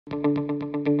Hello,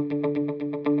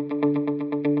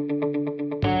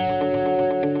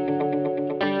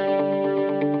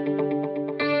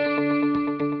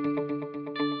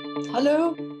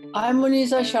 I'm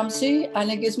Muneeza Shamsie,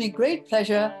 and it gives me great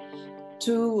pleasure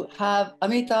to have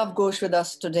Amitav Ghosh with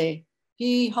us today.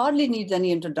 He hardly needs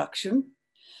any introduction.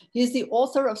 He is the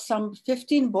author of some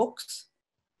 15 books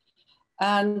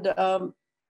and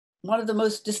one of the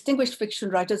most distinguished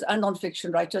fiction writers and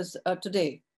non-fiction writers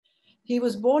today. He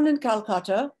was born in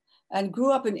Calcutta and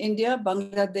grew up in India,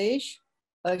 Bangladesh,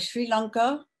 Sri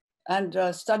Lanka,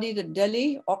 and studied at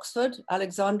Delhi, Oxford,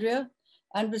 Alexandria,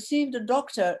 and received a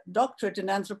doctorate in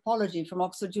anthropology from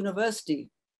Oxford University.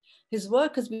 His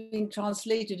work has been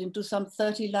translated into some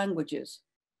 30 languages.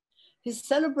 His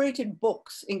celebrated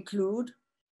books include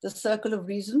The Circle of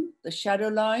Reason, The Shadow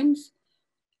Lines,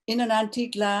 In an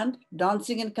Antique Land,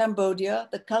 Dancing in Cambodia,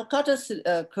 The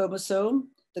Calcutta Chromosome,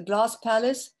 The Glass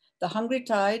Palace, The Hungry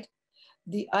Tide,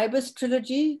 the Ibis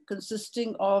trilogy,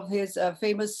 consisting of his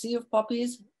famous Sea of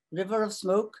Poppies, River of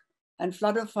Smoke, and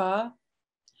Flood of Fire.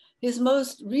 His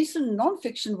most recent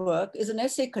nonfiction work is an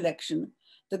essay collection,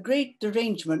 The Great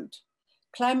Derangement,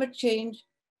 Climate Change,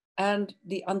 and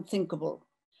the Unthinkable.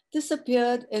 This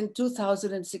appeared in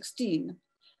 2016,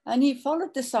 and he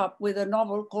followed this up with a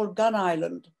novel called Gun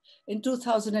Island in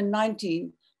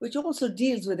 2019, which also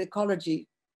deals with ecology,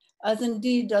 as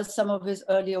indeed does some of his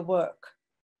earlier work.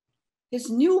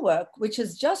 His new work, which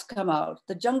has just come out,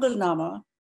 The Jungle Nama,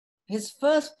 his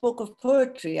first book of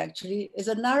poetry actually, is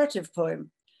a narrative poem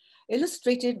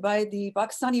illustrated by the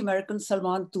Pakistani-American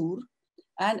Salman Toor,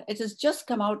 and it has just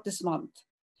come out this month.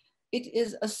 It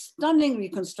is a stunning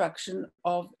reconstruction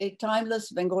of a timeless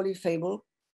Bengali fable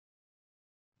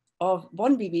of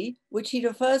Bon Bibi, which he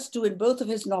refers to in both of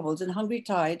his novels, in Hungry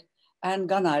Tide and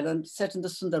Gun Island, set in the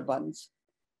Sundarbans.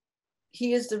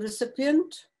 He is the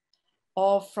recipient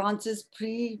of France's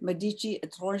Prix Medici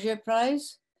Étranger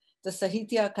Prize, the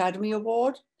Sahitya Academy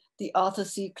Award, the Arthur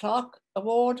C. Clarke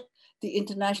Award, the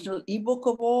International eBook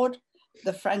Award,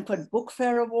 the Frankfurt Book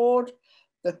Fair Award,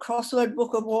 the Crossword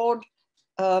Book Award,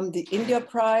 the India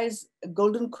Prize,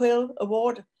 Golden Quill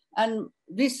Award, and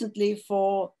recently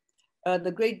for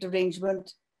The Great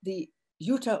Derangement, the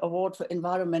Utah Award for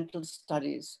Environmental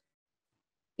Studies.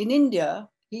 In India,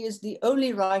 he is the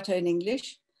only writer in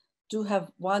English to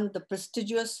have won the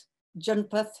prestigious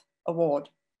Janpath Award.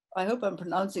 I hope I'm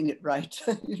pronouncing it right.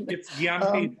 It's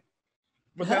Gyanpeeth.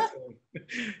 But that's all.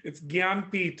 It's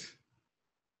Gyanpeeth.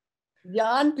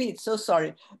 Gyanpeeth, so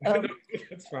sorry.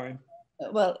 That's fine.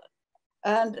 Well,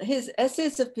 and his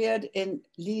essays appeared in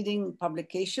leading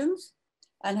publications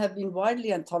and have been widely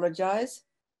anthologized.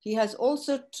 He has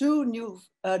also two new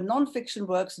non-fiction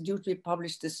works due to be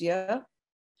published this year.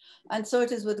 And so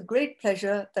it is with great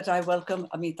pleasure that I welcome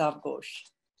Amitav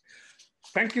Ghosh.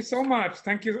 Thank you so much.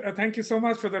 Thank you so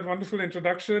much for that wonderful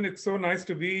introduction. It's so nice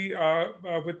to be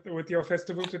with your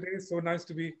festival today. So nice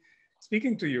to be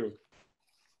speaking to you.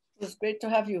 It's great to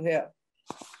have you here.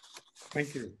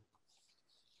 Thank you.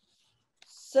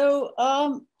 So,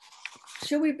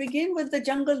 shall we begin with the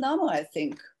Jungle Nama, I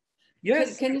think?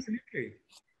 Yes, absolutely.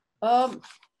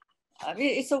 I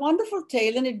mean, it's a wonderful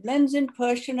tale, and it blends in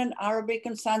Persian and Arabic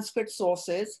and Sanskrit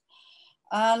sources.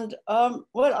 And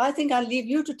well, I think I'll leave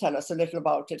you to tell us a little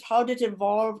about it. How did it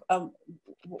evolve?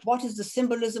 What is the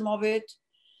symbolism of it?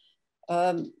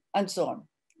 And so on.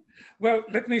 Well,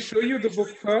 let me show you the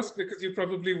book first, because you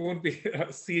probably won't be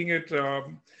seeing it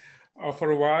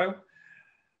for a while.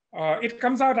 It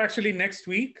comes out actually next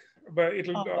week, but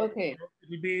it'll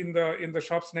be in the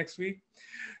shops next week.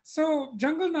 So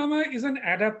Jungle Nama is an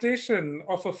adaptation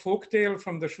of a folk tale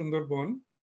from the Sundarban.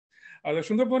 The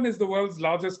Sundarban is the world's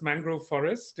largest mangrove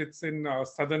forest. It's in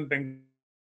southern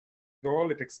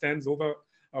Bengal. It extends over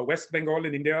West Bengal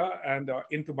in India and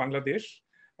into Bangladesh.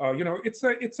 You know, it's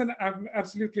an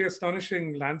absolutely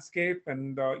astonishing landscape,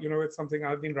 and you know, it's something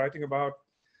I've been writing about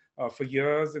for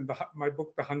years. In my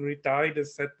book, The Hungry Tide,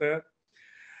 is set there.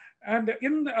 And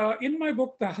in my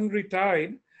book, The Hungry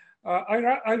Tide,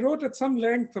 I wrote at some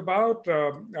length about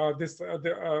this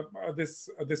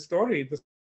story, the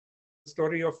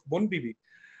story of Bon Bibi.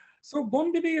 So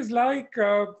Bon Bibi is like,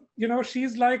 you know,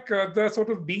 she's like the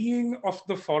sort of being of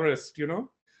the forest, you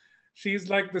know. She's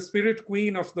like the spirit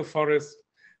queen of the forest.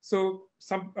 So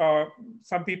some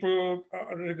people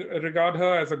regard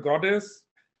her as a goddess.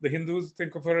 The Hindus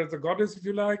think of her as a goddess, if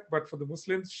you like, but for the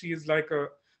Muslims, she is like a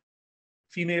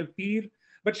female peer.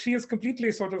 But she is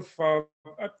completely sort of,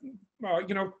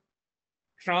 you know,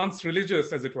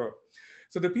 trans-religious, as it were.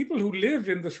 So the people who live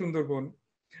in the Sundarban,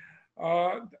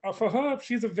 for her,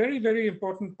 she's a very, very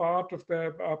important part of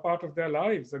their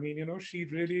lives. I mean, you know, she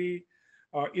really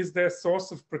is their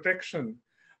source of protection.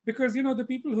 Because, the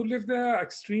people who live there are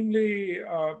extremely,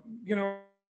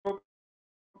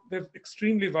 they're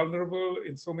extremely vulnerable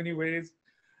in so many ways.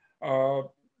 Uh,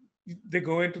 they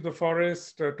go into the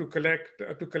forest to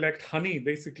collect honey,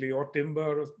 basically, or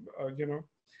timber,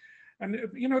 and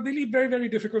they lead very, very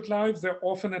difficult lives. They're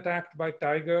often attacked by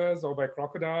tigers or by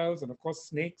crocodiles, and of course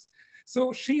snakes.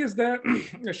 So she is their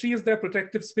she is their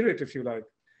protective spirit, if you like.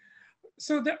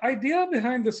 So the idea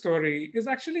behind the story is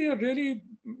actually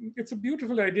it's a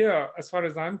beautiful idea as far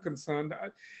as I'm concerned.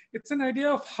 It's an idea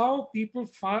of how people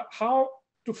how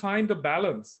to find a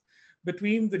balance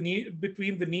between the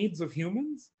needs of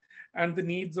humans and the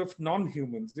needs of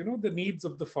non-humans, the needs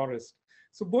of the forest.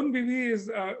 So Bon Bibi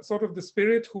is sort of the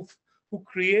spirit who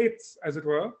creates, as it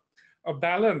were, a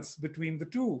balance between the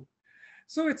two.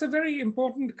 So it's a very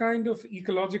important kind of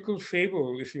ecological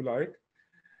fable, if you like.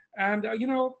 And,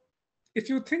 if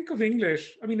you think of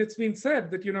English, I mean, it's been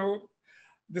said that,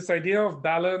 this idea of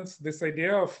balance, this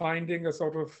idea of finding a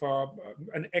sort of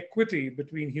an equity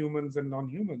between humans and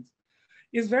non-humans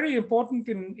is very important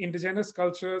in indigenous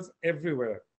cultures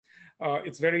everywhere.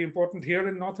 It's very important here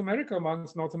in North America,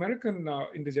 amongst North American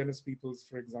indigenous peoples,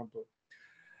 for example.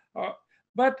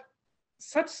 But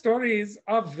such stories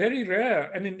are very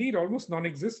rare and indeed almost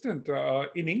non-existent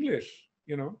in English,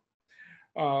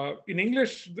 in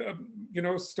English,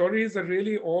 stories are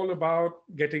really all about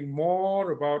getting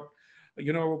more, about,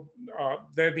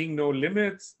 there being no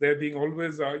limits, there being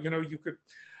always,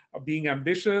 being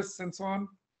ambitious and so on.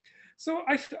 So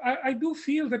I do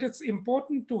feel that it's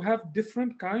important to have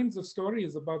different kinds of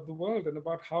stories about the world and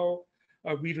about how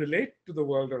we relate to the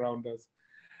world around us.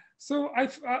 So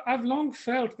I've long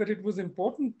felt that it was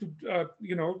important to,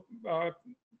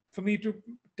 for me to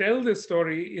tell this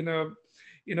story in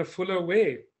a fuller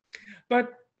way.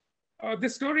 But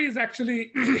this story is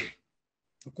actually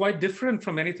quite different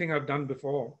from anything I've done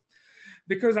before,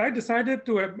 because I decided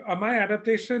to, my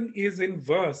adaptation is in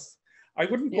verse. I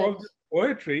wouldn't call it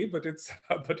poetry, but it's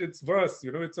verse,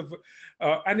 it's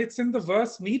and it's in the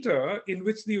verse meter in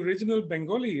which the original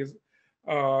Bengali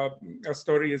a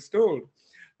story is told.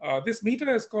 This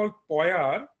meter is called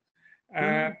Poyar,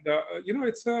 and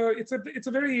it's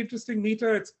a very interesting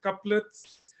meter. It's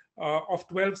couplets of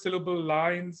 12-syllable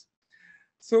lines.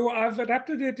 So I've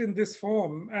adapted it in this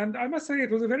form, and I must say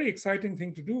it was a very exciting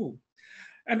thing to do.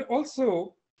 And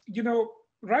also,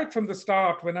 right from the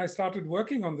start, when I started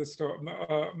working on this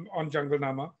on Jungle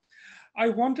Nama, I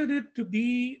wanted it to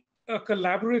be a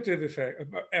collaborative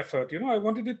effort. I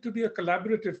wanted it to be a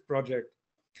collaborative project.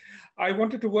 I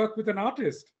wanted to work with an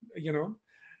artist,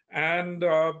 and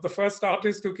the first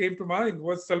artist who came to mind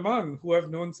was Salman, who I've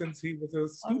known since he was a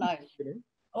student. Oh, nice.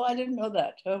 Oh, I didn't know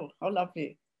that. Oh, how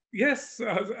lovely. Yes,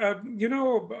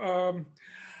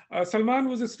 Salman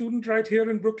was a student right here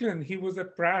in Brooklyn. He was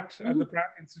at Pratt, at the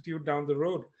Pratt Institute down the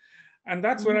road. And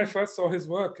that's where I first saw his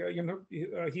work.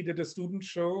 He did a student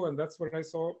show, and that's where I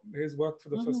saw his work for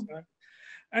the first time.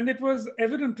 And it was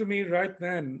evident to me right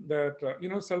then that,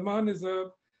 Salman is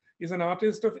an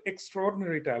artist of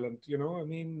extraordinary talent. I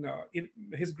mean,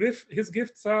 his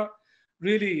gifts are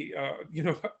really,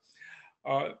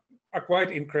 are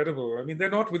quite incredible. I mean,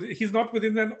 he's not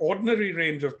within an ordinary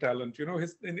range of talent.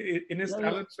 In his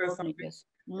talent, there's something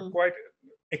quite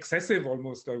excessive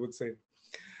almost, I would say.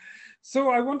 So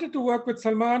I wanted to work with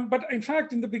Salman, but in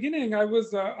fact, in the beginning, I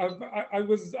was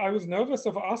nervous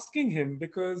of asking him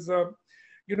because,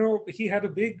 he had a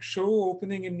big show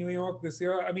opening in New York this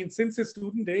year. I mean, since his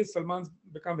student days, Salman's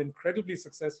become incredibly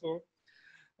successful.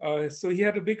 So he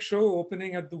had a big show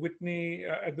opening at the Whitney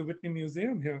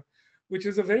Museum here, which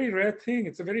is a very rare thing.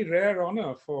 It's a very rare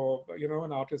honor for,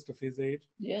 an artist of his age.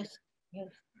 Yes,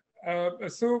 yes.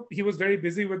 So he was very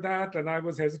busy with that, and I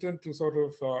was hesitant to sort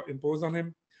of impose on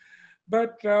him.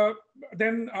 But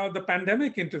then the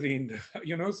pandemic intervened,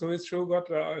 so his show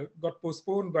got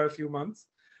postponed by a few months,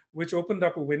 which opened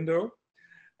up a window,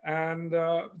 and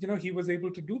he was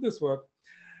able to do this work.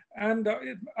 And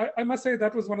I must say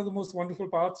that was one of the most wonderful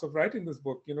parts of writing this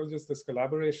book, just this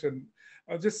collaboration,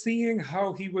 just seeing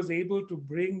how he was able to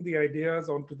bring the ideas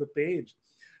onto the page.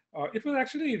 It was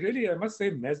actually really, I must say,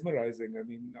 mesmerizing. I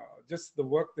mean, just the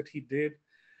work that he did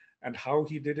and how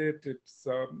he did it,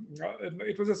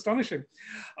 it was astonishing.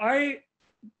 I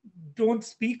don't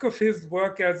speak of his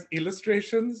work as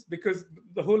illustrations because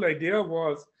the whole idea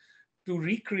was to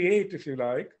recreate, if you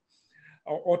like,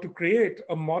 or to create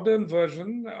a modern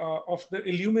version of the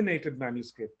illuminated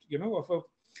manuscript,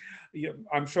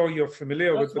 I'm sure you're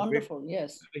familiar with the wonderful,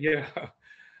 yes. Yeah.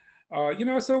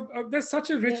 So there's such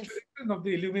a rich tradition of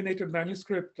the illuminated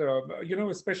manuscript,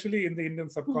 especially in the Indian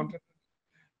subcontinent.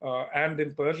 and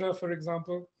in Persia, for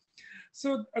example.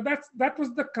 So that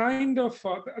was the kind of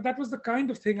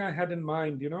thing I had in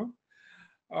mind,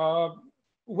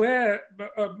 where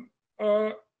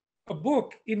a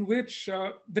book in which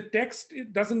the text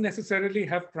doesn't necessarily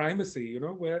have primacy,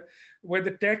 where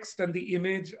the text and the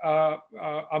image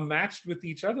are matched with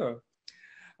each other,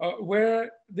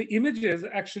 where the images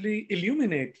actually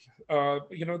illuminate,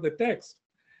 the text.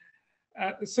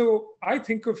 So I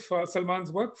think of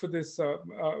Salman's work for this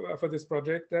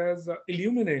project as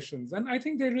illuminations, and I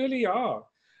think they really are.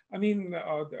 I mean,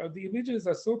 the images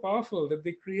are so powerful that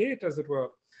they create, as it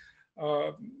were,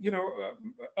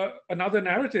 another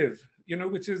narrative,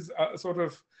 which is sort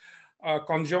of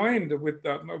conjoined with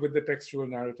the textual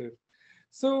narrative.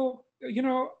 So,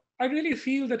 I really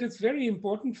feel that it's very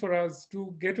important for us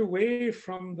to get away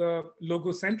from the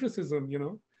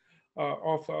logocentricism,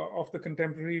 of the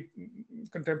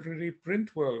contemporary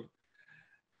print world.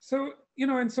 So,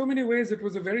 in so many ways, it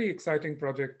was a very exciting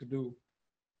project to do.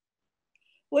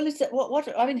 Well, it's what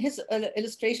I mean. His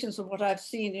illustrations, from what I've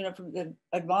seen, from the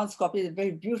advanced copy, are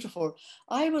very beautiful.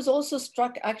 I was also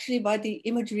struck actually by the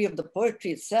imagery of the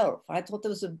poetry itself. I thought there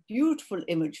was a beautiful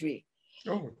imagery.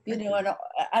 Oh,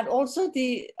 and also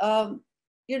the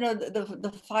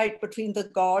the fight between the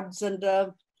gods and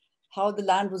how the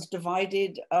land was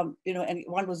divided. And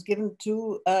one was given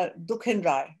to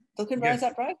Dukhenrai. Dukhenrai, yes. Is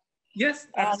that right? Yes,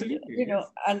 absolutely. And,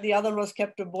 and the other was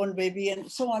kept a born baby, and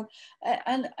so on,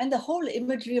 and the whole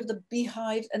imagery of the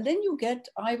beehives. And then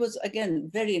I was again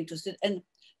very interested in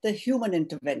the human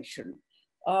intervention,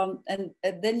 and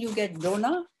then you get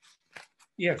Dona,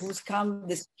 yes, who's come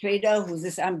this trader, who's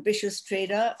this ambitious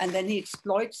trader, and then he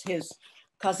exploits his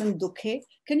cousin Dukhe.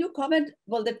 Can you comment?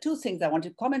 Well, there are two things I want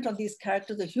to comment on these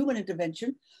characters: the human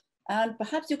intervention, and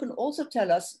perhaps you can also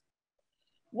tell us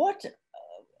what.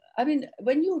 I mean,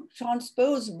 when you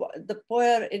transpose the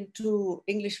poem into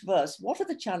English verse, what are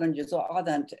the challenges, or are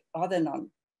there none?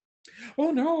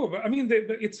 Oh, no. I mean,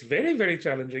 it's very, very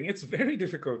challenging. It's very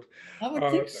difficult. I would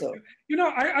think so.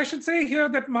 I should say here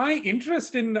that my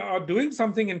interest in doing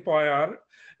something in Poyar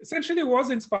essentially was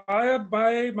inspired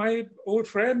by my old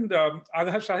friend,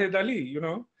 Agha Shahid Ali,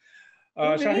 Oh,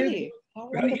 really?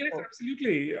 Shahid, yes,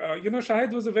 absolutely.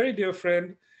 Shahid was a very dear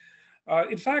friend.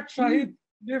 In fact, Shahid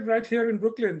lived right here in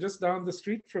Brooklyn, just down the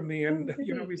street from me. And, we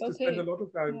used to spend a lot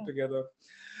of time together.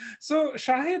 So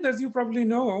Shahid, as you probably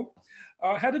know,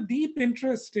 had a deep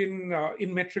interest in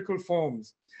metrical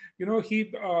forms. He,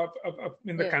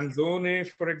 in the canzone,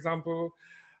 for example,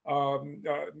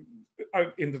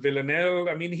 in the villanelle,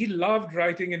 I mean, he loved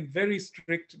writing in very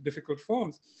strict, difficult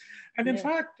forms. And in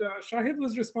fact, Shahid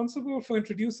was responsible for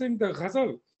introducing the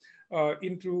ghazal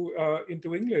into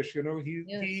English. He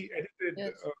edited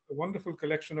a wonderful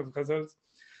collection of ghazals.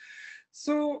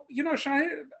 So,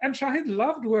 Shahid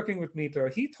loved working with meter.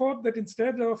 He thought that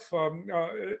instead of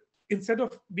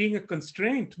being a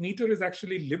constraint, meter is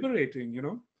actually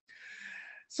liberating,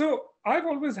 So I've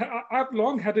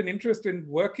long had an interest in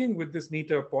working with this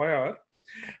meter Poyar.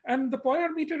 And the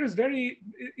Poyar meter is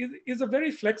a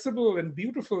very flexible and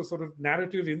beautiful sort of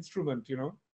narrative instrument,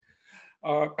 You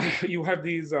have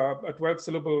these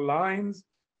 12-syllable lines,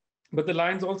 but the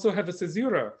lines also have a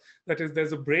caesura. That is,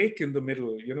 there's a break in the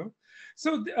middle,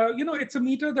 So, it's a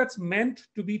meter that's meant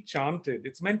to be chanted.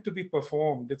 It's meant to be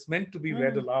performed. It's meant to be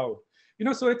read aloud.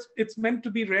 So it's meant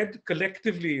to be read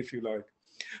collectively, if you like.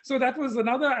 So that was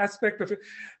another aspect of it.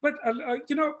 But,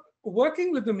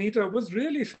 working with the meter was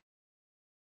really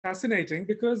fascinating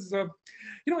because,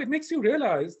 it makes you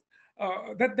realize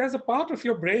that there's a part of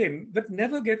your brain that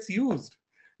never gets used,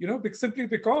 simply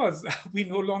because we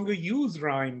no longer use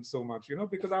rhyme so much,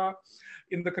 because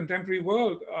in the contemporary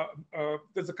world,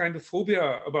 there's a kind of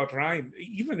phobia about rhyme,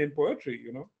 even in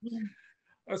poetry,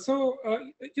 So,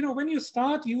 when you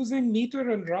start using meter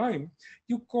and rhyme,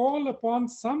 you call upon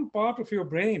some part of your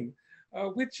brain,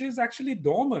 which is actually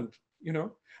dormant,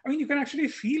 I mean, you can actually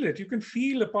feel it. You can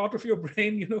feel a part of your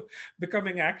brain,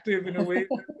 becoming active in a way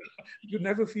that you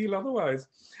never feel otherwise.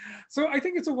 So I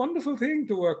think it's a wonderful thing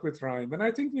to work with rhyme. And I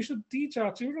think we should teach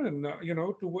our children,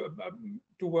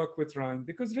 to work with rhyme,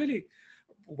 because really,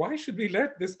 why should we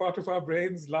let this part of our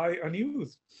brains lie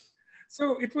unused?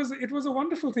 So it was a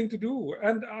wonderful thing to do.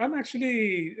 And I'm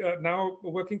actually now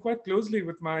working quite closely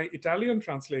with my Italian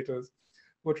translators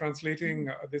who are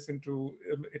translating this into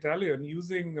Italian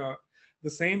using the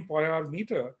same Poyar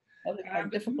meter. That was quite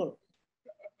difficult.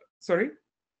 Sorry?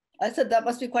 I said that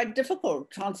must be quite difficult,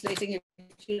 translating it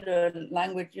to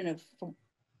language, from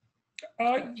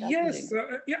yes,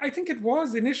 I think it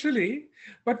was initially,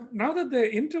 but now that they're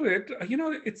into it,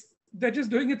 they're just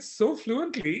doing it so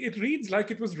fluently. It reads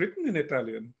like it was written in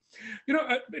Italian.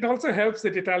 It also helps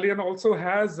that Italian also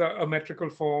has a metrical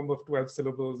form of 12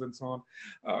 syllables and so on.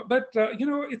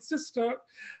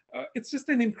 It's just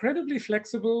an incredibly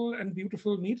flexible and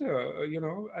beautiful meter,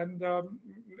 and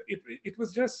it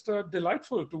was just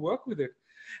delightful to work with it.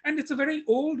 And it's a very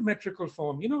old metrical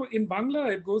form. In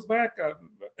Bangla, it goes back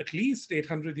at least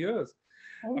 800 years.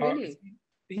 Oh, really?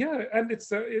 Yeah, and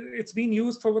it's been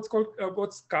used for what's called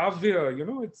what's kavya.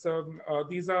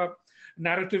 These are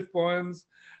narrative poems.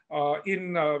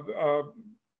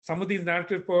 Some of these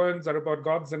narrative poems are about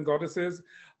gods and goddesses.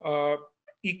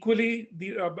 Equally,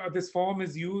 this form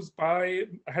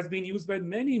has been used by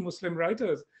many Muslim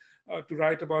writers to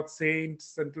write about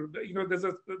saints, and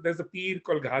there's a peer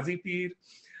called Ghazi Peer.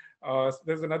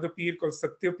 There's another peer called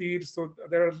Satya Peer. So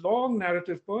there are long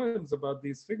narrative poems about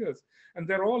these figures, and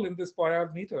they're all in this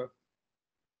Poyal meter.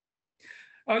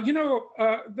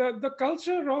 The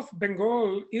culture of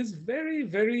Bengal is very,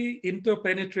 very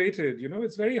interpenetrated.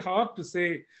 It's very hard to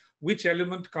say which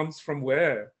element comes from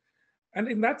where. And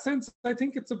in that sense, I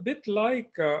think it's a bit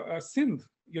like Sindh,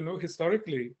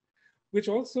 historically, which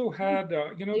also had,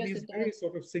 yes, these very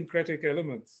sort of syncretic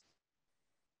elements.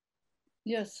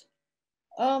 Yes.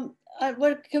 Well,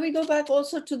 can we go back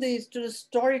also to the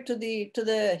story, to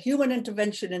the human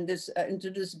intervention in this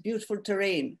into this beautiful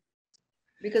terrain,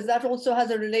 because that also has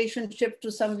a relationship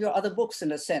to some of your other books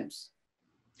in a sense.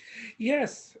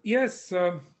 Yes.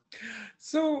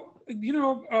 So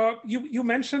you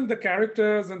mentioned the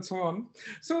characters and so on.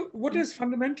 So what is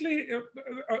fundamentally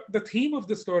the theme of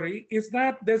the story is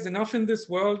that there's enough in this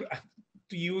world,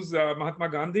 to use Mahatma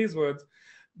Gandhi's words.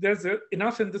 There's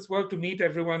enough in this world to meet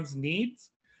everyone's needs,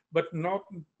 but not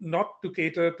to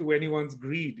cater to anyone's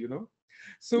greed,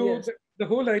 So yes. The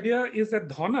whole idea is that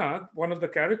Dhana, one of the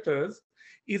characters,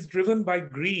 is driven by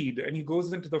greed, and he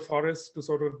goes into the forest to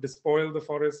sort of despoil the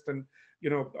forest and,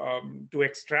 to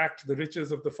extract the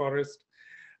riches of the forest.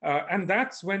 And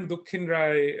that's when Dukhin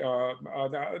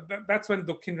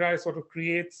Rai sort of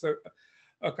creates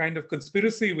a kind of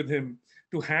conspiracy with him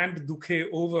to hand Dukhe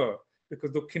over,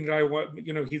 because Dukhin Rai,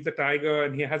 he's the tiger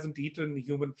and he hasn't eaten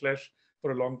human flesh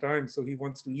for a long time, so he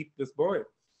wants to eat this boy.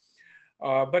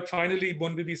 But finally,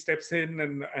 Bonbibi steps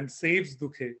in and saves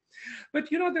Dukhe. But,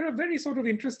 there are very sort of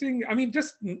interesting,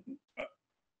 just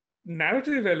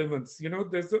narrative elements.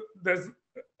 There's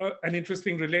an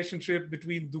interesting relationship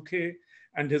between Dukhe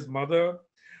and his mother.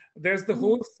 There's the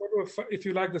whole sort of, if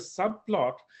you like, the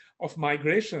subplot of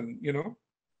migration,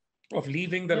 of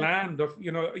leaving the land, of,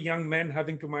 young men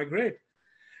having to migrate.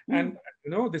 And,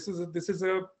 this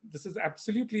is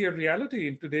absolutely a reality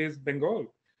in today's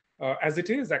Bengal. As it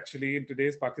is actually in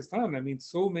today's Pakistan.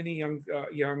 So many young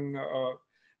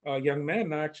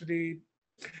men are actually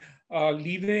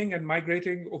leaving and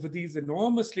migrating over these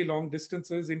enormously long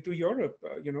distances into Europe.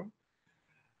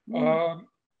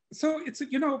 So it's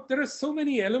there are so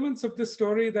many elements of this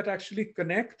story that actually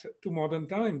connect to modern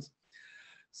times.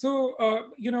 So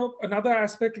another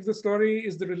aspect of the story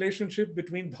is the relationship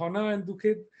between Dhana and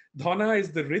Dukhe. Dhana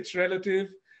is the rich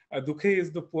relative. Dukhe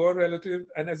is the poor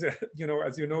relative, and as you know,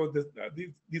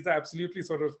 these are absolutely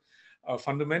sort of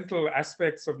fundamental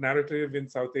aspects of narrative in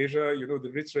South Asia.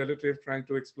 The rich relative trying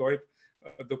to exploit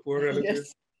the poor relative.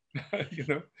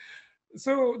 Yes.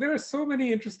 So there are so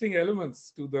many interesting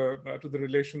elements to the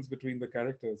relations between the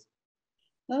characters.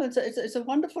 No, it's a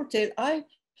wonderful tale. I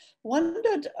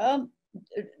wondered,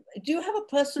 do you have a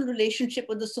personal relationship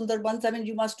with the Sundarbans?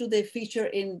 You must do. They feature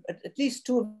in at least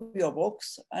 2 of your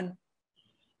books, and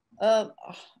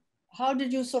how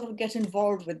did you sort of get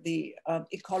involved with the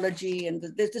ecology and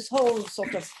this whole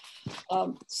sort of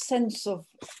sense of,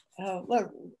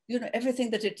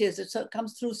 everything that it is? It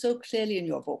comes through so clearly in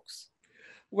your books.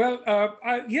 Well,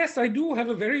 yes, I do have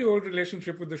a very old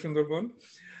relationship with the Sundarban,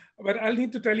 but I'll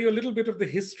need to tell you a little bit of the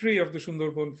history of the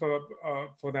Sundarban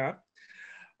for that.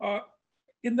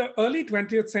 In the early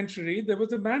 20th century, there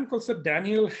was a man called Sir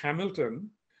Daniel Hamilton,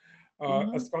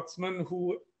 a Scotsman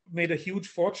who made a huge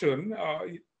fortune.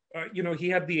 He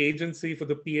had the agency for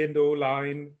the P&O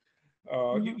line.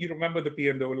 You remember the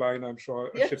P&O line, I'm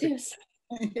sure. Yes.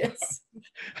 Yes.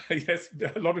 Yes,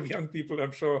 a lot of young people,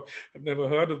 I'm sure, have never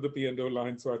heard of the P&O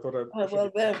line, so I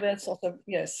thought well, we're sort of,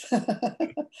 yes.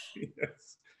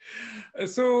 Yes.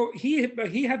 So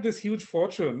he had this huge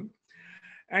fortune,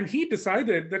 and he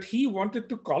decided that he wanted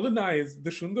to colonize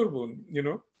the Sundarban,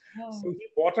 So he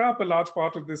bought up a large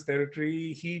part of this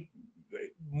territory. He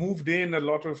moved in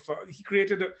he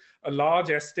created a large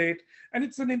estate, and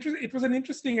it was an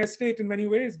interesting estate in many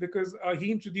ways, because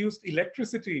he introduced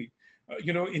electricity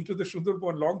into the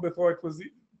Sundarban long before it was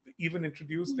even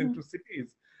introduced into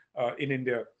cities. in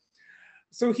India.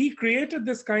 So he created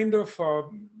this kind of,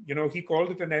 he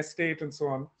called it an estate and so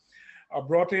on,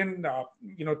 brought in,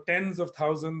 tens of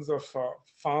thousands of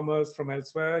farmers from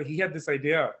elsewhere. He had this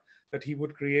idea that he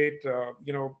would create,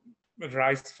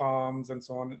 rice farms and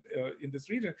so on in this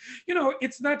region.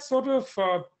 It's that sort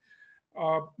of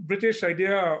British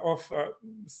idea of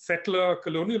settler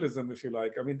colonialism, if you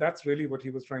like. I mean, that's really what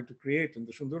he was trying to create in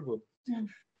the Sundarban. Yeah.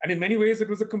 And in many ways, it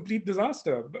was a complete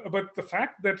disaster. But the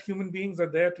fact that human beings are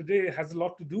there today has a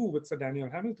lot to do with Sir Daniel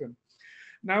Hamilton.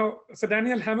 Now, Sir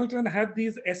Daniel Hamilton had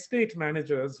these estate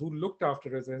managers who looked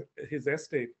after his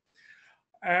estate.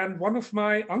 And one of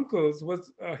my uncles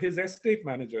was his estate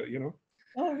manager,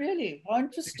 Oh, really? How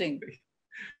interesting.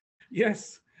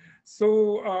 Yes.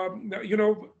 So,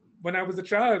 when I was a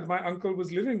child, my uncle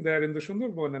was living there in the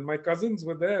Sundarban and my cousins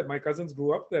were there. My cousins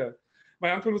grew up there.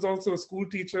 My uncle was also a school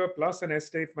teacher plus an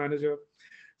estate manager.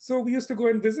 So we used to go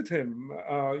and visit him,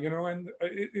 and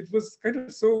it was kind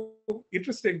of so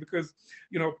interesting because,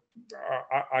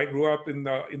 I grew up in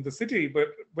the city, but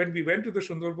when we went to the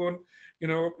Sundarban,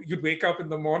 you'd wake up in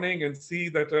the morning and see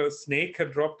that a snake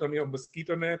had dropped on your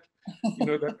mosquito net,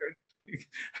 that kind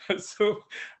of. So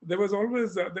there was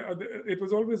always, it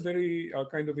was always very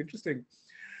kind of interesting.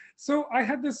 So I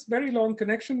had this very long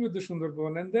connection with the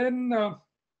Sundarban, and then,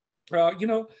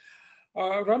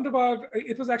 roundabout,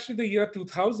 it was actually the year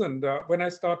 2000 when I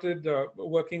started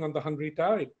working on the Hungry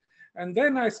Tide. And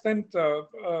then I spent, a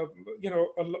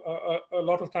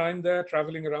lot of time there,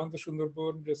 traveling around the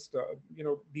Sundarban, just,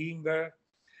 being there.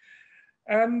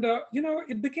 And,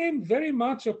 it became very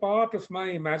much a part of my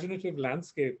imaginative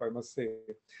landscape, I must say.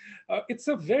 It's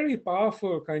a very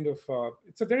powerful kind of,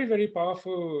 it's a very, very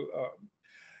powerful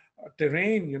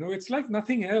terrain, it's like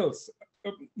nothing else.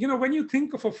 When you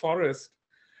think of a forest,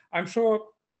 I'm sure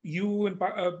you and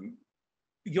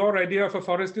your idea of a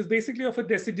forest is basically of a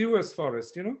deciduous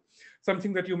forest,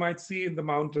 something that you might see in the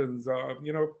mountains,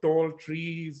 tall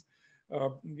trees,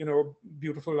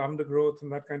 beautiful undergrowth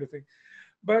and that kind of thing.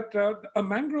 But a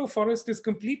mangrove forest is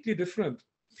completely different.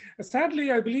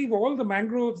 Sadly, I believe all the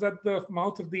mangroves at the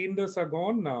mouth of the Indus are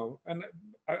gone now. And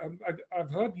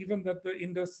I've heard even that the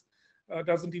Indus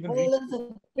doesn't even reach. There's a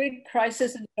big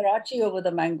crisis in Karachi over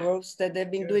the mangroves that they've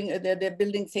been doing. They're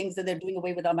building things that they're doing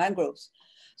away with our mangroves.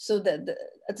 So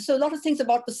so a lot of things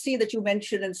about the sea that you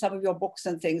mentioned in some of your books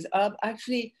and things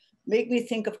actually make me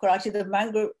think of Karachi. The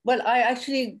mangrove. Well, I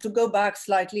actually, to go back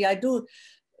slightly, I do.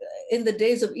 In the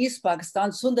days of East Pakistan,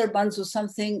 Sundarbans was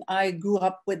something I grew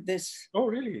up with this. Oh,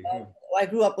 really? I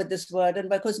grew up with this word. And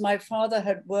because my father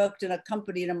had worked in a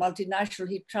company, in a multinational,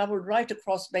 he traveled right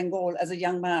across Bengal as a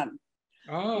young man.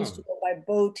 He used to go by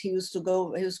boat. He was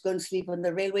going to sleep on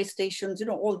the railway stations,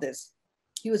 all this.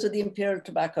 He was with the Imperial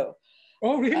Tobacco.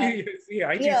 Oh, really?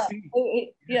 Yeah,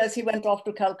 ITC. Yes, he went off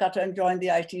to Calcutta and joined the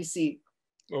ITC.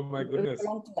 Oh my goodness.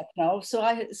 Now. So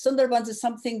Sundarbans is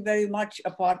something very much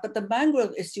apart, but the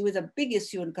mangrove issue is a big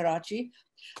issue in Karachi.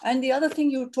 And the other thing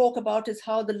you talk about is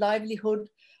how the livelihood,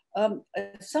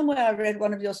 somewhere I read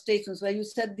one of your statements where you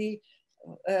said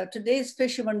today's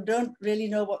fishermen don't really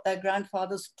know what their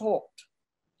grandfathers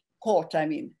caught, I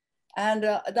mean. And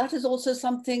that is also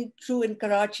something true in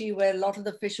Karachi, where a lot of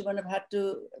the fishermen have had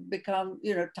to become,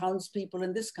 townspeople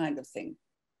and this kind of thing.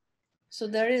 So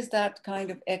there is that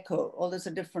kind of echo, or there's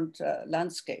a different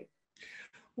landscape.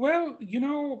 Well,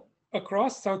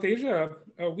 across South Asia,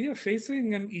 we are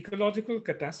facing an ecological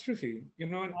catastrophe,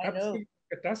 an absolute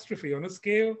catastrophe on a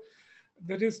scale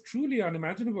that is truly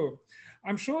unimaginable.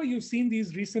 I'm sure you've seen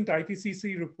these recent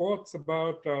IPCC reports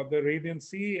about the Arabian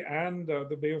Sea and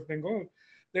the Bay of Bengal.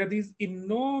 There are these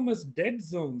enormous dead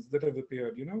zones that have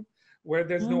appeared, where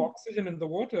there's no oxygen in the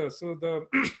water,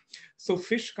 so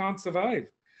fish can't survive.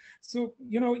 So,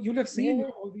 you'll have seen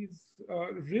all these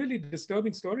really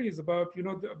disturbing stories about,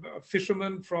 the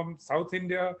fishermen from South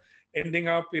India ending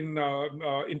up in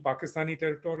Pakistani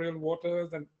territorial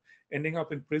waters and ending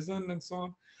up in prison and so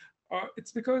on.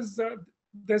 It's because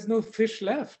there's no fish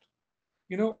left.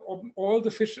 All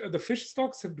the fish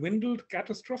stocks have dwindled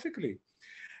catastrophically.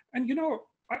 And,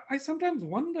 I sometimes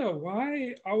wonder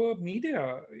why our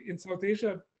media in South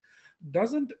Asia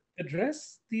doesn't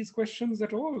address these questions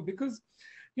at all, because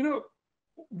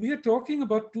we are talking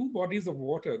about two bodies of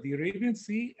water, the Arabian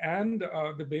Sea and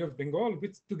the Bay of Bengal,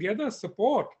 which together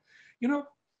support,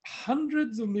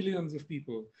 hundreds of millions of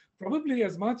people, probably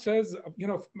as much as,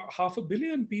 500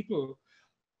 million people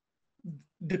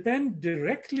depend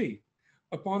directly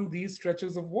upon these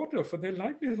stretches of water for their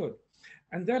livelihood.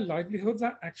 And their livelihoods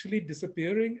are actually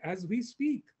disappearing as we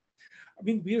speak. I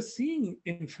mean, we are seeing,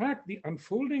 in fact, the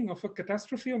unfolding of a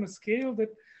catastrophe on a scale that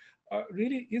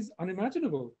really is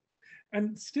unimaginable.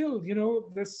 And still,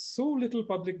 there's so little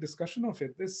public discussion of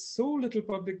it. There's so little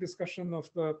public discussion of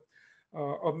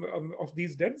of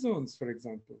these dead zones, for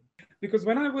example. Because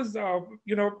when I was,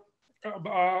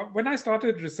 when I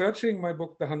started researching my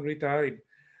book, The Hungry Tide,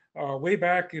 way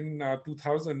back in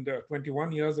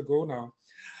 2021 years ago now,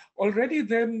 already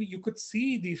then you could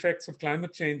see the effects of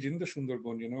climate change in the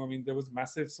Sundarban. I mean, there was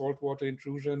massive saltwater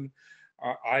intrusion,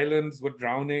 islands were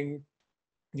drowning.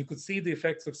 You could see the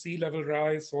effects of sea level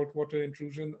rise, saltwater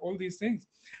intrusion, all these things,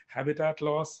 habitat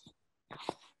loss.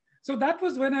 So that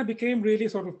was when I became really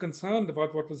sort of concerned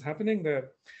about what was happening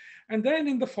there. And then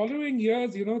in the following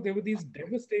years, there were these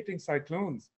devastating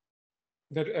cyclones.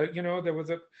 That there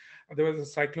was a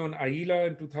cyclone Aila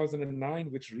in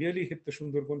 2009, which really hit the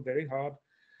Sundarban very hard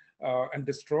and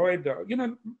destroyed.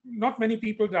 Not many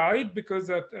people died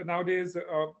because nowadays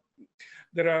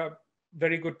there are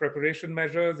very good preparation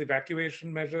measures,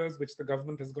 evacuation measures, which the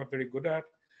government has got very good at,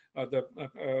 the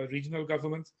regional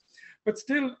governments. But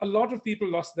still, a lot of people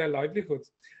lost their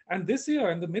livelihoods. And this year,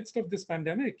 in the midst of this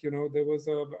pandemic, there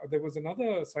was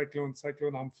another cyclone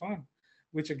Amphan,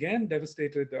 which again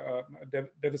devastated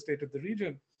the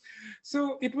region.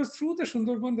 So it was through the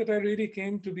Sundarban that I really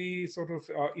came to be sort of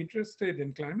interested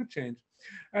in climate change.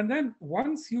 And then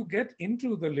once you get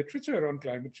into the literature on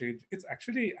climate change, it's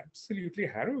actually absolutely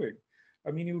harrowing. I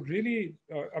mean, you really,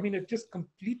 it just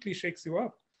completely shakes you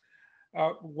up.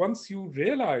 Once you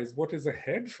realize what is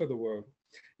ahead for the world,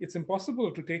 it's impossible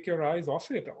to take your eyes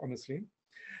off it, honestly.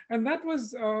 And that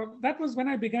was when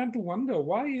I began to wonder,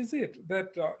 why is it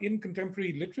that in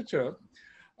contemporary literature,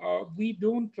 we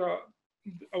don't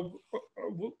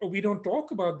talk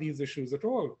about these issues at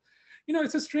all?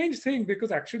 It's a strange thing,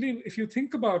 because actually, if you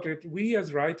think about it, we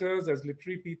as writers, as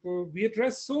literary people, we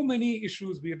address so many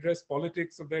issues. We address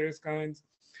politics of various kinds.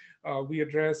 We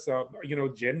address,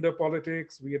 gender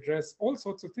politics. We address all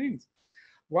sorts of things.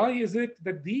 Why is it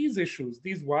that these issues,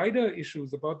 these wider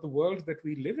issues about the world that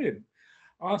we live in,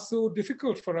 are so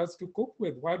difficult for us to cope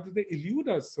with? Why do they elude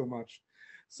us so much?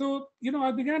 So,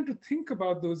 I began to think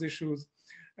about those issues.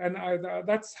 And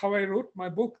that's how I wrote my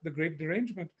book, The Great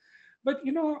Derangement. But,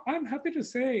 I'm happy to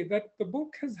say that the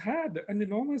book has had an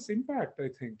enormous impact, I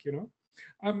think.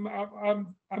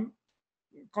 I'm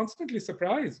constantly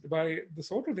surprised by the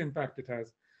sort of impact it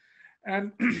has.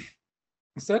 And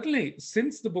certainly,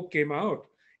 since the book came out,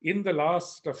 in the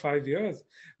last 5 years,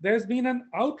 there's been an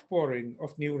outpouring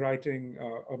of new writing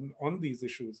on these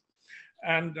issues.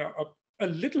 And a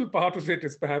little part of it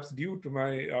is perhaps due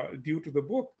to the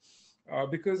book.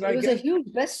 Because it was a huge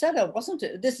bestseller, wasn't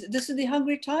it? This is The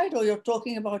Hungry Tide, or you're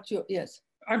talking about yes?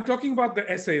 I'm talking about the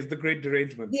essays, The Great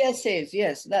Derangement. The essays,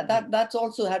 yes. That's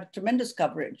also had tremendous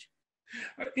coverage.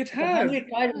 It has. The Hungry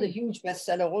Tide was a huge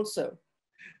bestseller also.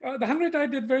 The Hungry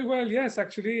Tide did very well. Yes,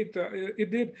 actually,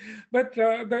 it did. But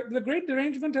the Great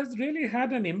Derangement has really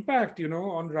had an impact,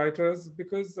 on writers,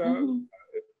 because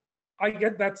I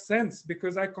get that sense,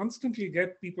 because I constantly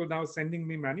get people now sending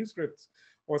me manuscripts,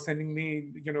 or sending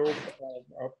me,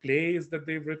 plays that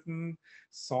they've written,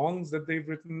 songs that they've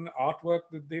written, artwork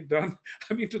that they've done.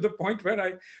 I mean, to the point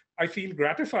where I feel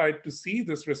gratified to see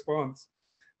this response.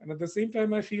 And at the same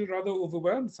time, I feel rather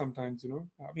overwhelmed sometimes,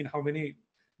 I mean, how many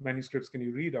manuscripts can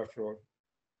you read after all?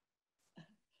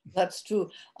 That's true.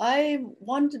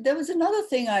 There was another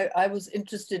thing I was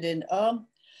interested in.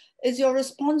 Is your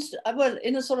response, well,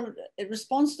 in a sort of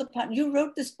response to the, you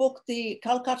wrote this book, The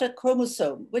Calcutta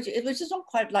Chromosome, which is not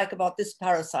quite like about this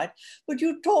parasite, but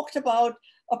you talked about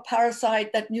a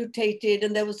parasite that mutated,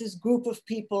 and there was this group of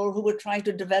people who were trying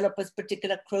to develop a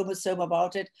particular chromosome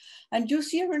about it. And do you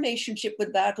see a relationship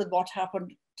with that, with what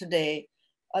happened today,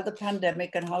 the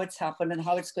pandemic, and how it's happened and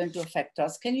how it's going to affect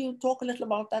us? Can you talk a little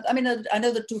about that? I mean, I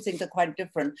know the two things are quite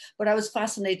different, but I was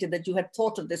fascinated that you had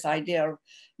thought of this idea of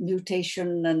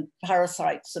mutation and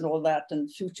parasites and all that, and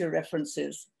future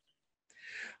references.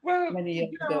 Well, many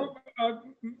years ago.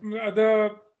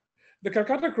 The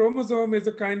Calcutta chromosome is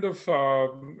a kind of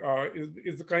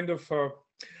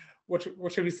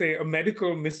what shall we say, a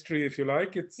medical mystery, if you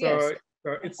like. It's yes,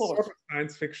 it's sort of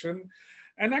science fiction.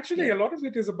 And actually, a lot of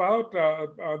it is about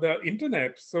the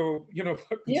internet. So,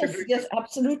 yes,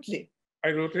 absolutely.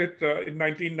 I wrote it in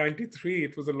 1993.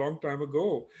 It was a long time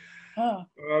ago. Oh.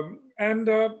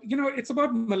 It's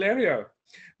about malaria,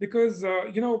 because,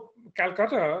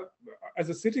 Calcutta as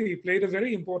a city played a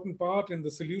very important part in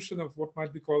the solution of what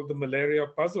might be called the malaria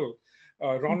puzzle.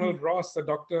 Ronald Ross, a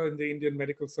doctor in the Indian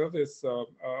Medical Service,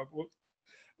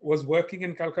 was working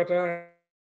in Calcutta.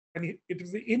 And it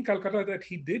was in Calcutta that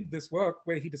he did this work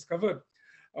where he discovered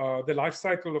the life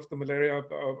cycle of the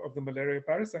malaria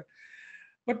parasite.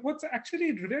 But what's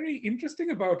actually very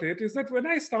interesting about it is that when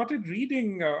I started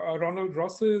reading Ronald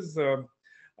Ross's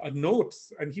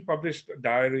notes, and he published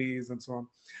diaries and so on,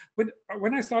 but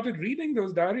when I started reading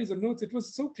those diaries and notes, it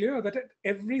was so clear that at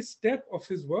every step of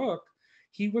his work,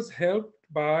 he was helped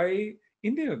by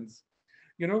Indians,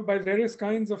 by various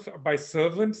kinds of, by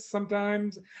servants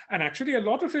sometimes. And actually, a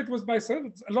lot of it was by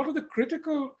servants. A lot of the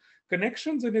critical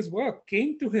connections in his work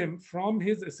came to him from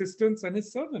his assistants and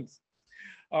his servants.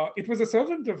 It was a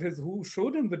servant of his who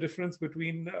showed him the difference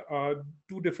between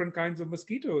two different kinds of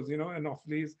mosquitoes,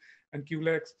 Anopheles and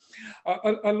Culex.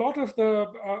 A lot of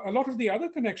the other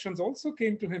connections also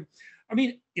came to him. I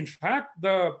mean, in fact,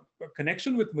 the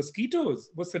connection with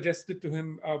mosquitoes was suggested to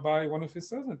him by one of his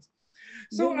servants.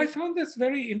 So I found this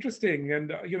very interesting,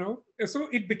 and so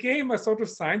it became a sort of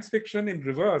science fiction in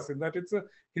reverse, in that it's a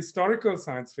historical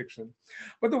science fiction.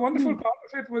 But the wonderful part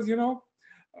of it was,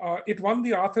 it won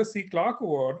the Arthur C. Clarke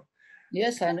Award.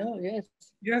 Yes, I know, yes.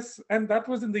 Yes, and that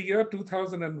was in the year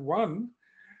 2001.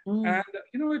 And,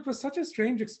 it was such a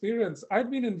strange experience.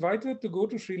 I'd been invited to go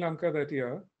to Sri Lanka that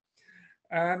year.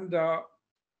 And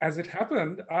as it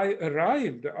happened, I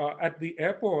arrived at the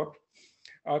airport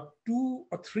 2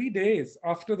 or 3 days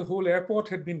after the whole airport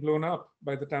had been blown up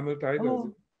by the Tamil Tigers.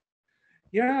 Oh.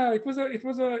 Yeah, it was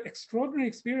a extraordinary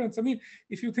experience. I mean,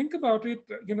 if you think about it,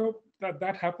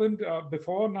 that happened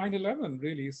before 9/11,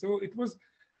 really. So it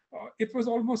was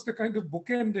almost a kind of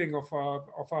bookending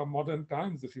of our modern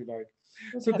times, if you like.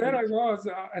 So there I was,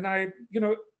 and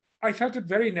I felt it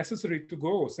very necessary to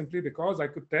go, simply because I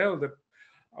could tell that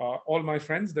all my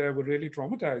friends there were really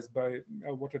traumatized by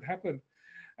what had happened.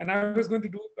 And I was going to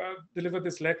deliver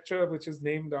this lecture, which is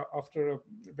named after a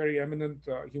very eminent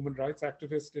human rights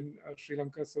activist in Sri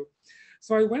Lanka.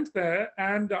 So I went there,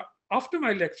 and after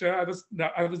my lecture, I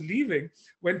was leaving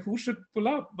when who should pull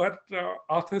up but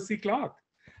Arthur C. Clarke.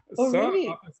 Oh, Sir really?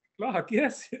 Arthur C. Clarke,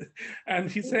 yes. And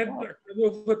he said, come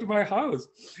over to my house.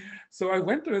 So I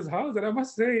went to his house, and I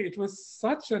must say it was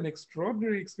such an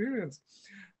extraordinary experience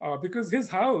because his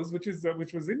house, which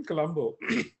was in Colombo,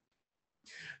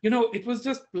 it was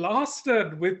just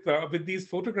plastered with these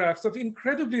photographs of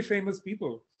incredibly famous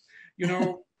people,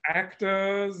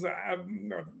 actors,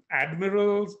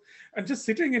 admirals, and just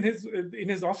sitting in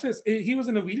his office. He was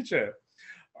in a wheelchair.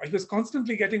 He was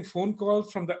constantly getting phone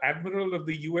calls from the admiral of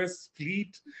the US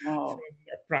fleet, from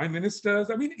prime ministers.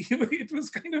 I mean, it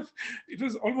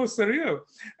was almost surreal.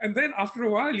 And then after a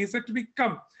while, he said to me,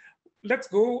 "Come, let's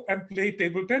go and play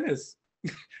table tennis."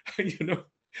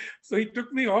 So he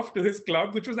took me off to his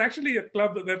club, which was actually a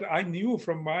club that I knew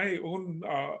from my own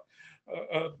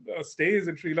stays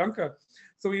in Sri Lanka.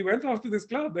 So we went off to this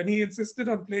club, and he insisted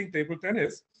on playing table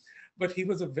tennis. But he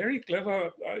was a very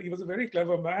clever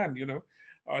man.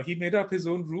 He made up his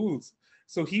own rules.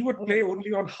 So he would play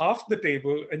only on half the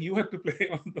table, and you had to play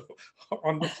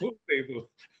on the full table.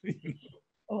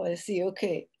 Oh, I see.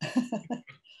 Okay.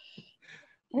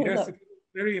 Yes, it was a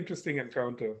very interesting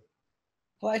encounter.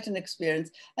 Quite an experience.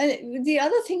 And the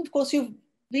other thing, of course, you've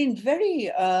been very,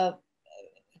 a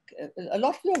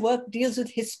lot of your work deals with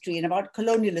history and about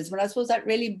colonialism. And I suppose that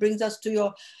really brings us to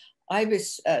your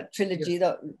Ibis trilogy,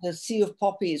 yes. the Sea of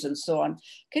Poppies and so on.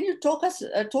 Can you talk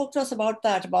to us about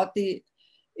that, about the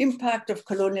impact of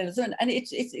colonialism? And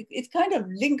it kind of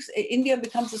links, India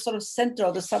becomes the sort of center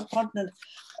of the subcontinent.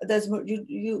 There's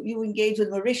you engage with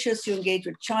Mauritius, you engage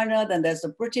with China, then there's the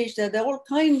British, there are all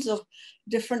kinds of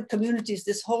different communities,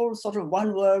 this whole sort of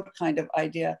one world kind of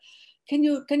idea. Can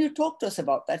you talk to us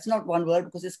about that? It's not one world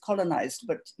because it's colonized,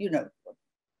 but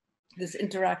this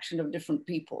interaction of different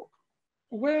people.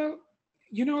 Well,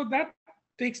 that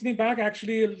takes me back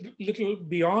actually a little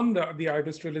beyond the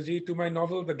Ibis trilogy to my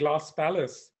novel, The Glass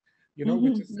Palace,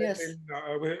 which is set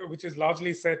which is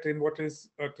largely set in what is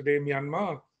today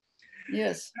Myanmar.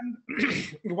 Yes.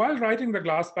 And while writing The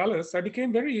Glass Palace, I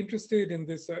became very interested in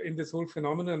this whole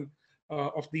phenomenon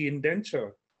of the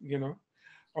indenture,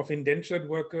 of indentured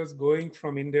workers going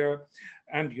from India,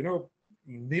 and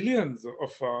millions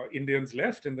of Indians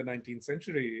left in the 19th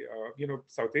century.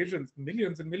 South Asians,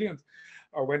 millions and millions,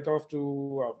 went off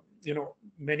to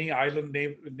many island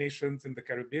nations in the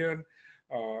Caribbean,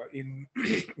 in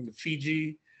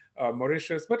Fiji,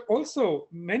 Mauritius, but also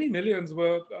many millions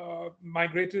were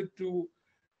migrated to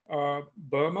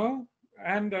Burma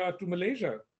and to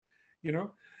Malaysia,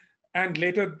 and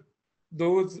later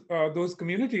those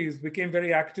communities became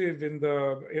very active in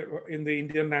the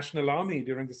Indian National Army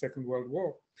during the Second World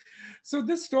War. So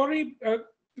this story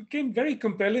became very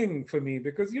compelling for me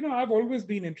because I've always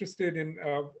been interested in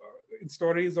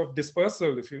stories of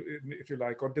dispersal, if you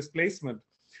like, or displacement.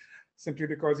 simply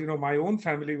because, my own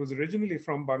family was originally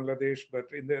from Bangladesh, but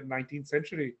in the 19th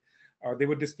century, they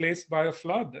were displaced by a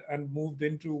flood and moved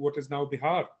into what is now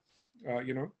Bihar,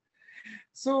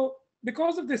 So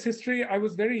because of this history, I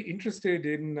was very interested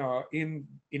in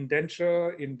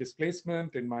indenture, in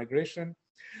displacement, in migration.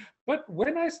 But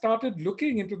when I started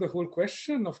looking into the whole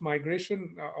question of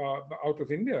migration out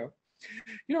of India,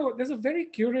 there's a very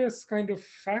curious kind of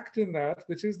fact in that,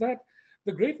 which is that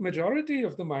the great majority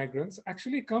of the migrants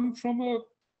actually come from a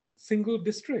single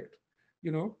district.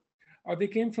 They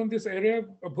came from this area,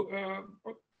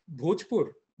 Bhojpur,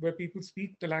 where people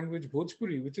speak the language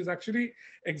Bhojpuri, which is actually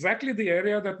exactly the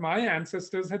area that my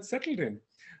ancestors had settled in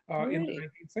in the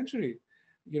 19th century.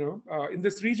 In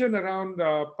this region around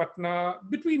Patna,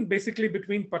 basically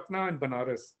between Patna and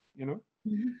Banaras.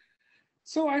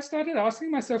 So I started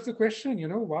asking myself the question,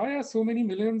 why are so many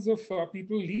millions of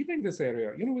people leaving this area?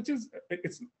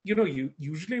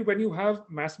 Usually when you have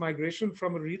mass migration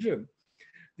from a region,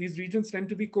 these regions tend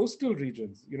to be coastal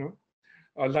regions,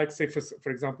 like say, for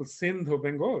example, Sindh or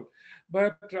Bengal.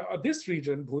 But this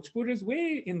region, Bhojpur, is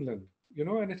way inland,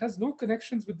 and it has no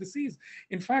connections with the seas.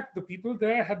 In fact, the people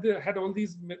there had all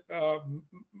these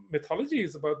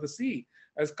mythologies about the sea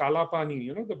as Kala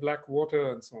Pani, the black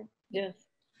water and so on. Yes.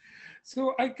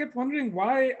 So I kept wondering,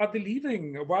 why are they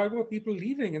leaving? Why were people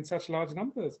leaving in such large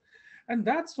numbers? And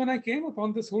that's when I came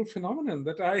upon this whole phenomenon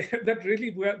that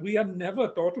really we are never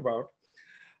taught about,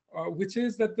 which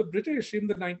is that the British in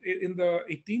the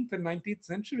 18th and 19th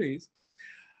centuries,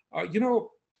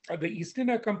 the East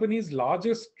India Company's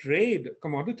largest trade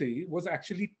commodity was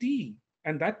actually tea,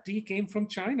 and that tea came from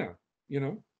China.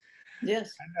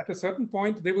 Yes. And at a certain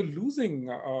point, they were losing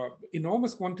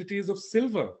enormous quantities of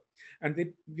silver. And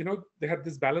they had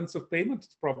this balance of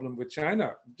payments problem with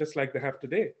China, just like they have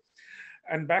today.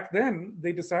 And back then,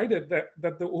 they decided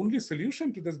that the only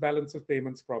solution to this balance of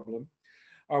payments problem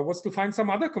was to find some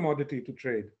other commodity to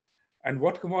trade. And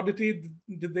what commodity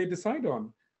did they decide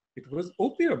on? It was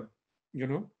opium,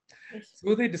 Yes.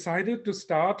 So they decided to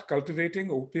start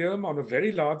cultivating opium on a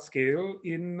very large scale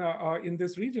in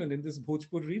this region, in this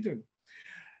Bhojpur region.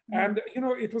 And,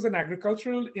 it was an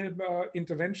agricultural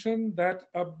intervention that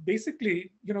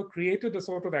basically, created a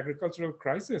sort of agricultural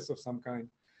crisis of some kind.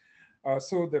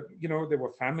 So that, there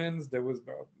were famines, there was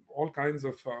all kinds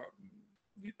of,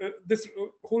 this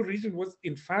whole region was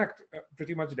in fact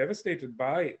pretty much devastated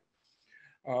by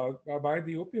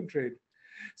the opium trade.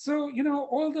 So,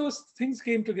 all those things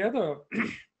came together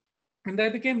and I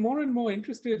became more and more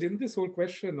interested in this whole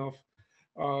question of,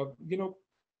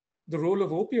 the role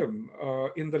of opium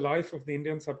in the life of the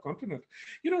Indian subcontinent.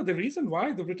 The reason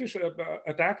why the British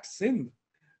attacked Sindh,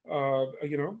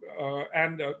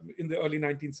 and in the early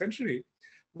 19th century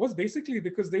was basically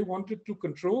because they wanted to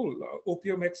control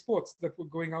opium exports that were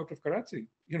going out of Karachi.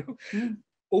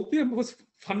 Opium was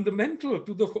fundamental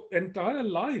to the entire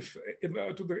life,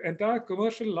 to the entire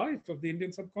commercial life of the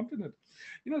Indian subcontinent.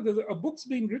 There's a book's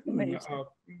being written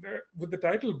with the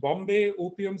title Bombay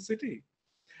Opium City.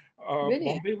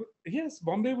 Really?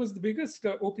 Bombay was the biggest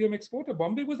opium exporter.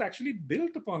 Bombay was actually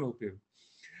built upon opium.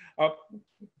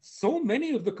 So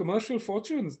many of the commercial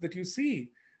fortunes that you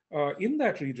see in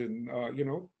that region,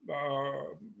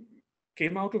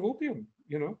 came out of opium,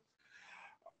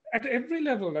 At every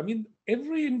level. I mean,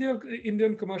 every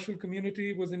Indian commercial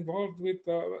community was involved with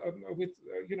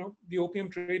the opium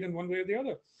trade in one way or the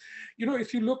other.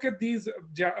 If you look at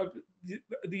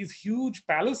these huge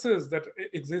palaces that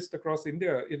exist across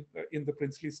India in the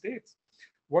princely states,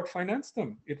 what financed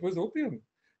them? It was opium.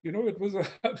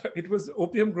 It was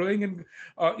opium growing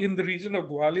in the region of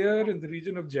Gwalior, in the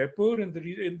region of Jaipur,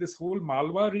 in this whole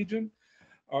Malwa region.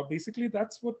 Basically,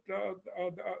 that's what.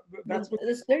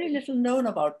 There's very little known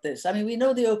about this. I mean, we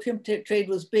know the opium trade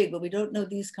was big, but we don't know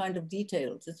these kind of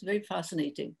details. It's very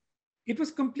fascinating. It was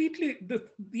completely,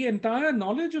 the entire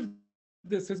knowledge of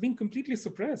this has been completely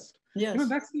suppressed. Yes.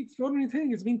 That's the extraordinary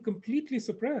thing. It's been completely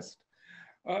suppressed.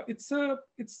 It's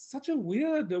such a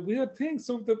weird thing.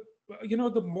 So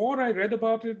the more I read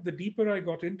about it, the deeper I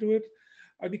got into it,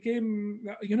 I became,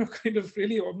 kind of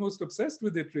really almost obsessed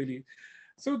with it, really.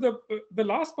 So the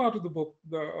last part of the book,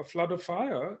 The Flood of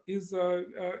Fire, is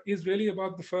really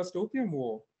about the first Opium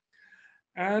War.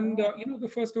 And,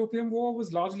 the first Opium War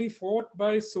was largely fought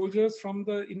by soldiers from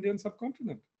the Indian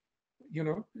subcontinent.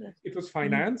 Yes. It was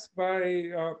financed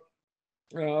by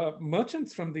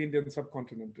merchants from the Indian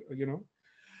subcontinent,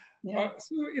 Yeah.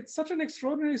 So it's such an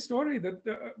extraordinary story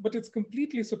but it's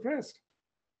completely suppressed.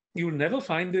 You'll never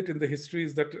find it in the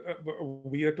histories that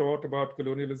we are taught about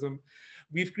colonialism.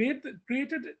 We've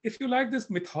created, if you like, this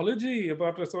mythology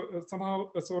about somehow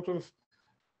a sort of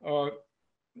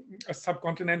a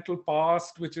subcontinental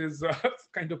past, which is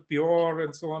kind of pure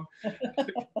and so on.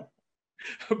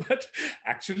 But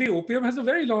actually, opium has a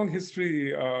very long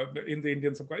history in the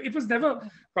Indian subcontinent. It was never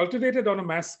cultivated on a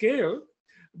mass scale,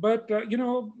 but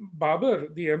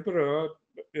Babur, the emperor,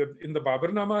 in the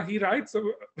Baburnama, he writes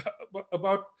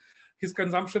about his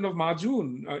consumption of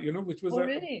marjoon, which was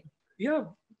really?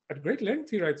 At great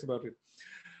length he writes about it,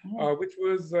 which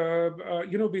was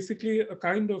basically a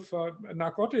kind of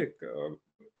narcotic,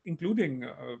 including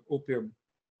opium,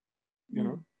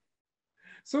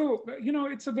 So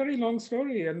it's a very long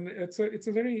story, and it's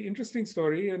a very interesting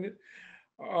story, and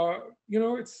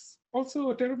it's also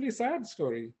a terribly sad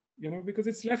story, because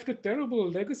it's left a terrible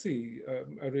legacy,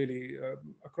 really,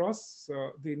 across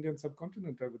the Indian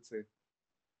subcontinent, I would say.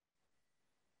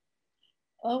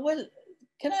 Well,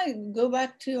 can I go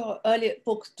back to your earlier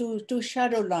books, to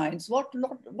Shadow Lines?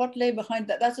 What lay behind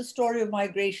that? That's a story of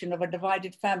migration, of a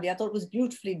divided family. I thought it was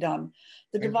beautifully done.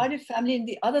 The divided family, and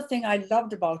the other thing I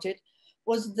loved about it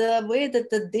was the way that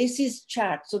the Desis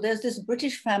chat. So there's this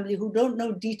British family who don't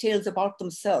know details about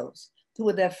themselves, who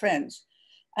are their friends.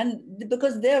 And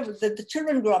because the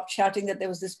children grew up chatting that there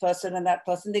was this person and that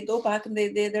person, they go back and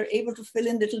they're able to fill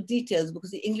in little details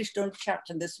because the English don't chat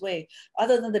in this way.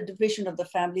 Other than the division of the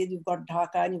family, you've got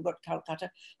Dhaka and you've got Calcutta.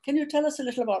 Can you tell us a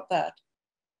little about that?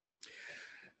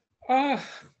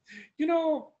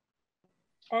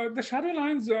 The Shadow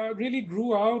Lines really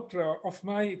grew out of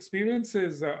my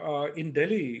experiences in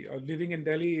Delhi, living in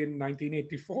Delhi in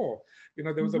 1984.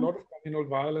 There was a lot of communal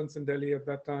violence in Delhi at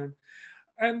that time.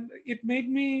 And it made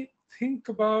me think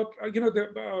about,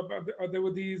 there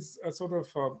were these sort of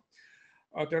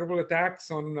terrible attacks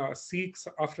on Sikhs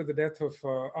after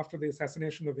the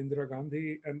assassination of Indira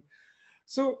Gandhi. And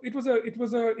so it was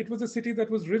a city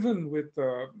that was riven with,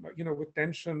 with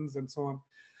tensions and so on.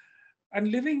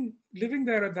 And living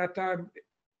there at that time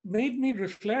made me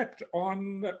reflect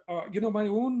on, my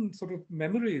own sort of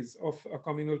memories of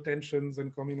communal tensions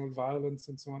and communal violence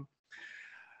and so on.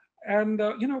 And,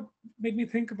 made me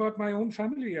think about my own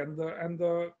family and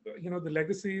the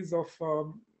legacies of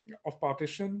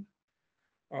partition,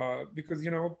 because,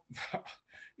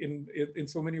 in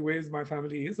so many ways, my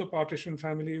family is a partition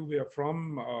family. We are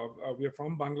from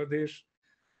Bangladesh.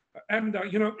 And,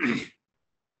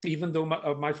 even though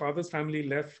my father's family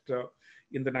left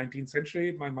in the 19th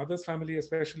century, my mother's family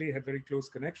especially had very close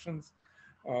connections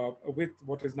with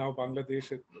what is now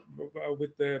Bangladesh,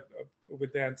 with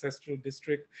their ancestral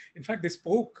district. In fact, they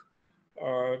spoke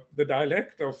the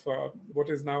dialect of what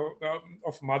is now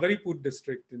of Madaripur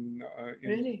district in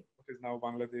really? what is now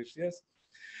Bangladesh. Yes.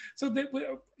 So they,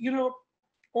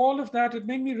 all of that, it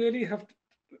made me really have to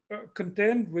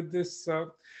contend with this,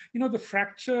 the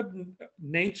fractured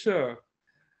nature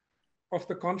of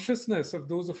the consciousness of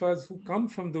those of us who come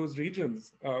from those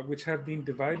regions which have been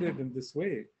divided in this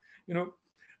way,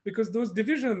 because those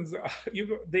divisions,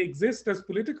 they exist as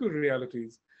political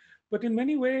realities, but in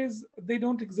many ways they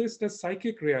don't exist as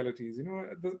psychic realities.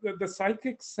 The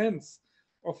psychic sense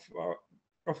of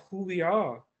who we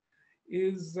are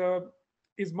is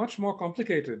much more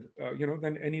complicated,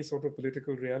 than any sort of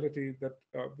political reality that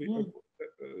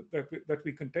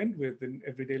we contend with in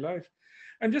everyday life.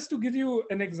 And just to give you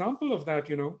an example of that,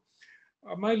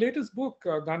 my latest book,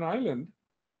 Gun Island,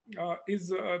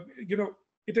 is,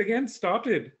 it again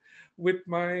started with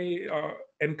my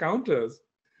encounters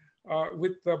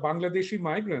with Bangladeshi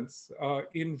migrants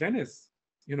in Venice,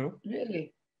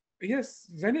 Really? Yes,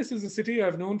 Venice is a city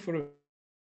I've known for a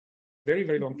very,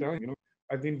 very long time,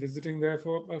 I've been visiting there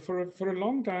for a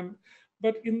long time.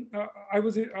 But I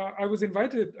was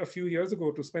invited a few years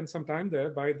ago to spend some time there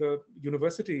by the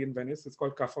university in Venice. It's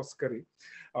called Ca' Foscari.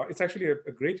 It's actually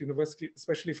a great university,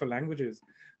 especially for languages.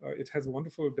 It has a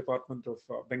wonderful department of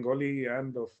Bengali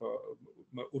and of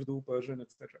Urdu, Persian,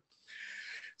 etc.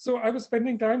 So I was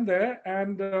spending time there,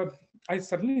 and I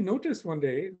suddenly noticed one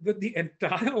day that the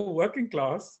entire working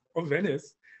class of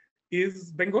Venice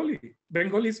is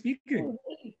Bengali speaking.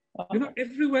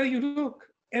 Everywhere you look,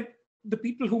 the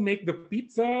people who make the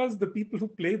pizzas, the people who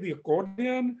play the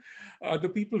accordion, the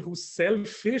people who sell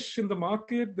fish in the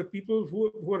market, the people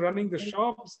who are running the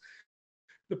shops,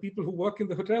 the people who work in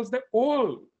the hotels, they're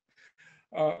all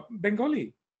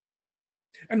Bengali.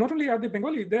 And not only are they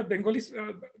Bengali, they're Bengalis.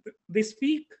 They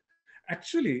speak,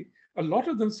 actually, a lot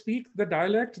of them speak the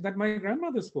dialect that my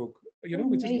grandmother spoke,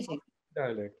 which is the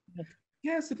dialect.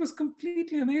 Yes, it was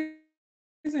completely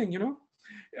amazing,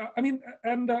 I mean,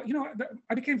 and,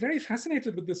 I became very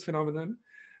fascinated with this phenomenon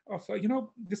of,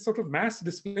 this sort of mass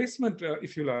displacement,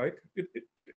 if you like.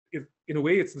 In a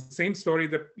way, it's the same story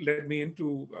that led me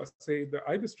into, say, the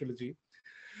Ibis trilogy.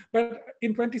 But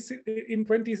in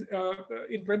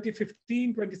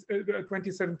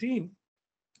 2017,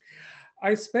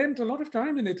 I spent a lot of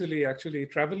time in Italy, actually,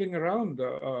 traveling around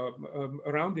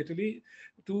Italy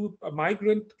to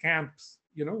migrant camps,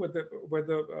 you know, where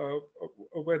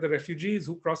the refugees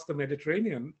who cross the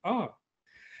Mediterranean are.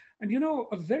 And, you know,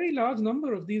 a very large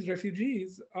number of these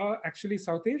refugees are actually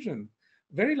South Asian.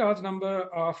 Very large number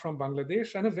are from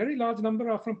Bangladesh, and a very large number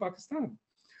are from Pakistan,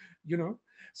 you know.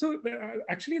 So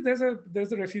actually, there's a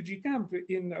refugee camp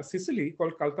in Sicily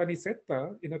called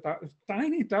Caltanissetta, in a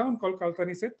tiny town called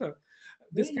Caltanissetta.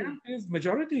 This camp is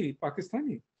majority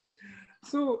Pakistani.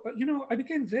 So, you know, I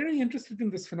became very interested in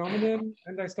this phenomenon,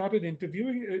 and I started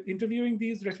interviewing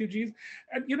these refugees.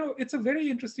 And, you know, it's a very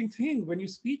interesting thing when you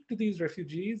speak to these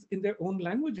refugees in their own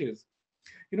languages.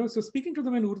 You know, so speaking to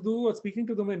them in Urdu or speaking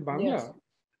to them in Bangla,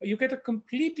 you get a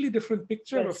completely different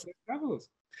picture of their travels.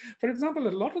 For example, a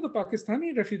lot of the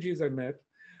Pakistani refugees I met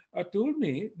told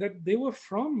me that they were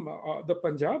from the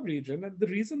Punjab region, and the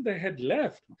reason they had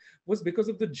left was because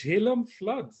of the Jhelum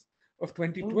floods of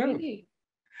 2012. Oh, really?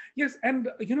 Yes, and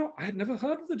you know, I had never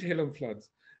heard of the Jhelum floods.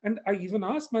 And I even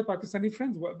asked my Pakistani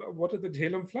friends, what are the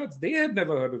Jhelum floods? They had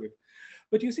never heard of it.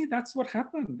 But you see, that's what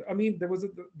happened. I mean, there was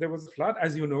a flood,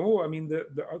 as you know. I mean,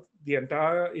 the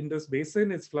entire Indus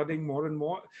Basin is flooding more and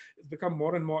more. It's become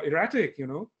more and more erratic, you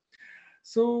know.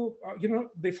 So, you know,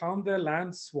 they found their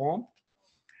land swamped,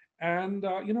 and,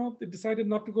 you know, they decided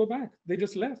not to go back. They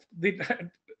just left.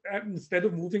 Instead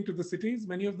of moving to the cities,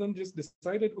 many of them just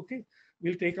decided, okay,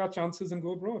 we'll take our chances and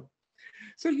go abroad.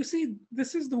 So you see,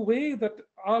 this is the way that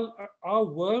our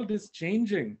world is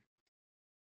changing.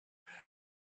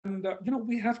 And, you know,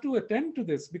 we have to attend to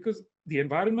this because the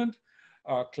environment,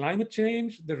 climate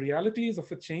change, the realities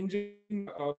of a changing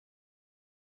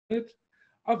planet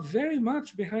are very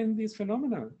much behind these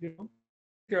phenomena, you know.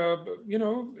 You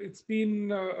know, it's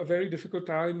been a very difficult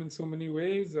time in so many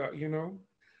ways, you know.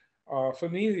 For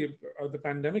me, the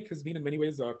pandemic has been in many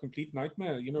ways a complete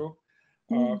nightmare, you know.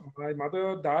 My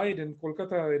mother died in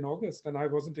Kolkata in August, and I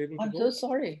wasn't able to go. I'm so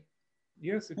sorry.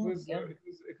 Yes, it was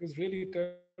really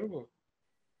terrible.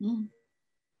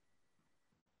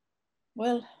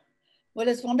 Well,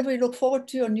 it's wonderful. We look forward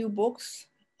to your new books,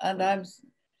 and I'm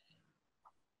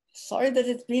sorry that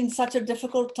it's been such a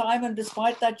difficult time, and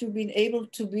despite that, you've been able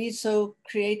to be so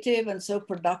creative and so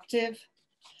productive.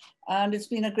 And it's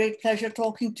been a great pleasure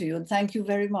talking to you, and thank you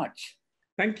very much.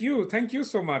 Thank you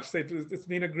so much. It's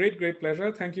been a great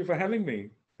pleasure. Thank you for having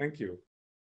me. Thank you.